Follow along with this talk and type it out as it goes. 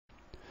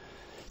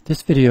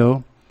This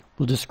video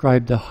will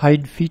describe the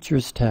Hide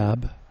Features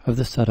tab of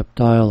the Setup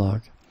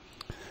dialog.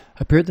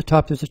 Up here at the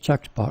top there's a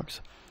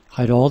checkbox.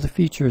 Hide all the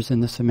features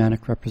in the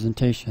semantic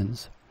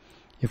representations.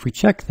 If we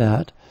check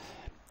that,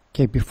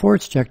 okay, before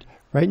it's checked,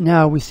 right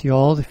now we see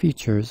all the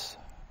features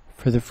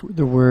for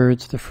the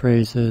words, the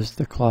phrases,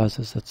 the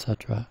clauses,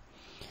 etc.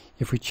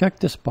 If we check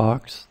this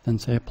box, then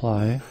say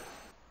apply,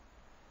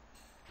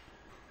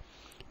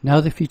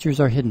 now the features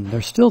are hidden.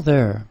 They're still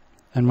there,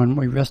 and when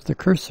we rest the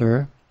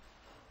cursor,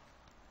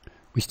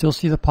 we still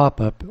see the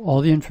pop-up.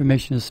 All the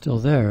information is still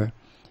there.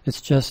 It's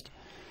just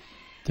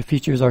the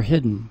features are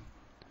hidden.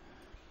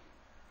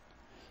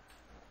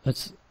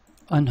 Let's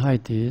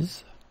unhide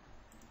these.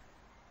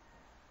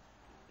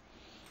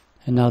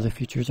 And now the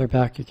features are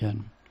back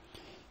again.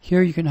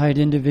 Here you can hide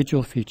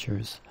individual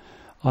features.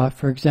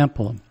 For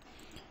example,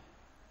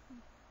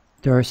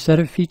 there are a set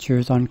of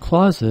features on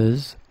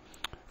clauses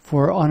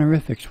for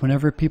honorifics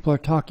whenever people are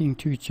talking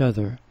to each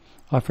other.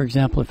 For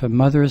example, if a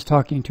mother is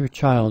talking to a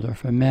child, or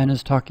if a man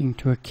is talking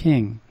to a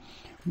king,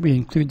 we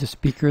include the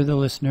speaker, the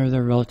listener,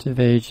 their relative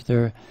age,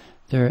 their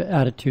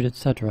attitude,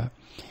 etc.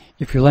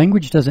 If your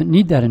language doesn't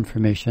need that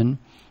information,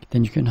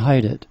 then you can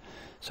hide it.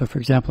 So for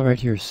example, right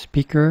here,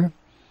 speaker,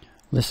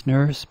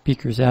 listener,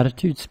 speaker's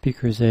attitude,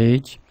 speaker's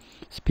age,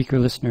 speaker,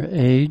 listener,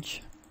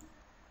 age,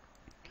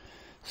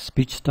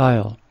 speech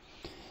style.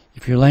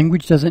 If your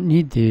language doesn't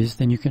need these,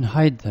 then you can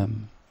hide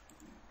them.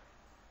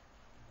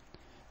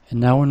 And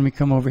now when we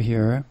come over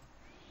here,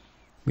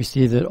 we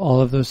see that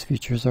all of those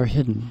features are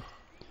hidden.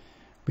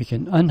 We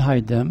can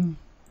unhide them.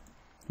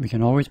 We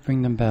can always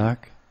bring them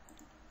back.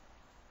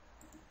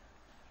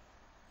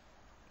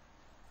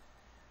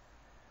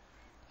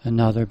 And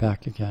now they're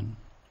back again.